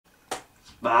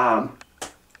Spam.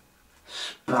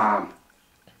 Spam.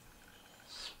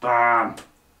 Spam.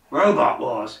 Robot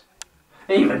Wars.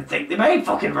 I even think they made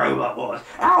fucking Robot Wars.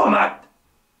 How am I?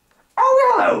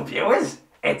 Oh, hello, viewers.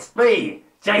 It's me,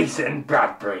 Jason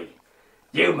Bradbury.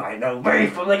 You might know me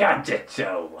from the Gadget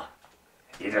Show.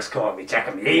 You just caught me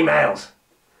checking my emails.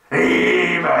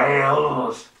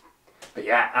 Emails! But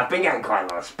yeah, I've been getting quite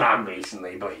a lot of spam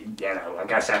recently, but you know, I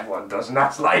guess everyone does, and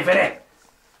that's life, innit?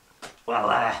 Well,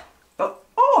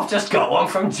 I've just got one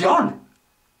from John.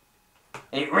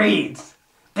 It reads,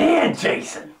 Dear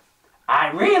Jason,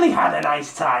 I really had a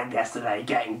nice time yesterday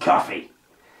getting coffee.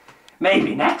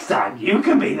 Maybe next time you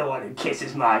can be the one who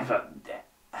kisses my foot.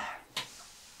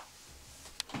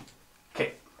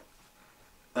 Okay.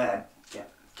 Yeah,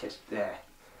 kiss there.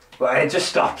 Well, it just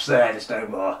stops there, there's no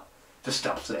more. Just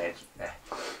stops there. Yeah.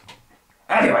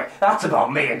 Anyway, that's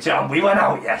about me and John. We went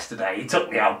out yesterday. He took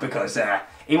me out because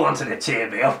he wanted to cheer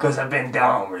me up because I've been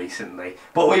down recently.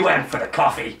 But we went for the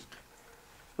coffee.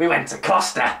 We went to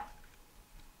Costa.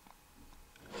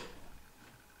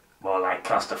 More like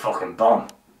Costa fucking bomb.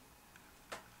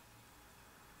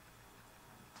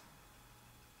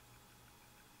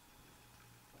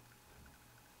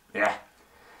 Yeah.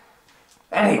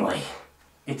 Anyway,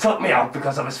 he took me out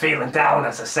because I was feeling down,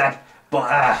 as I said.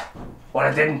 But what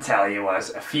I didn't tell you was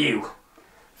a few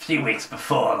weeks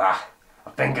before that,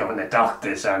 I've been going to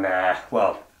doctors and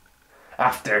well,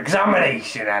 after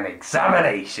examination and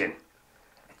examination,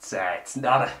 it's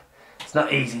not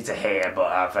easy to hear, but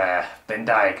I've been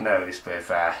diagnosed with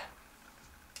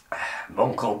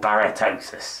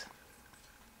mucormycosis.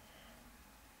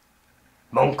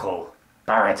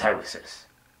 Mucormycosis.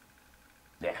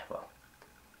 Yeah, well,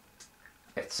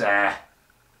 it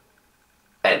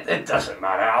doesn't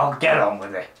matter. I'll get on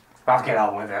with it.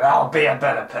 I'll be a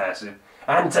better person.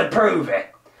 And to prove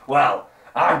it, well,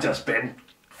 I've just been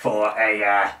for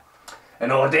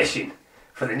an audition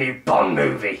for the new Bond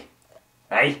movie.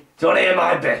 Hey, do you want to hear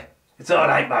my bit? It's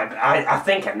alright, my bit. I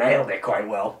think I nailed it quite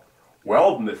well.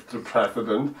 Well, Mr.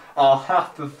 President, I'll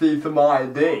have to see some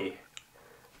ID.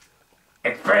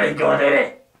 It's pretty good, isn't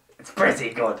it? It's pretty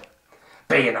good.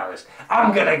 Being honest,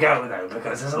 I'm gonna go though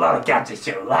because there's a lot of Gadget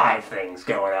Show live things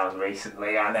going on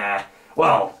recently, and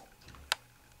well,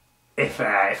 if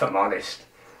I'm honest,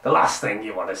 the last thing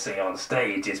you want to see on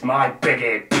stage is my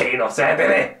big-eared peanut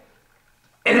head,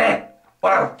 innit?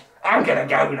 Well, I'm gonna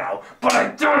go now, but I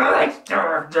don't like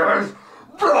to do this.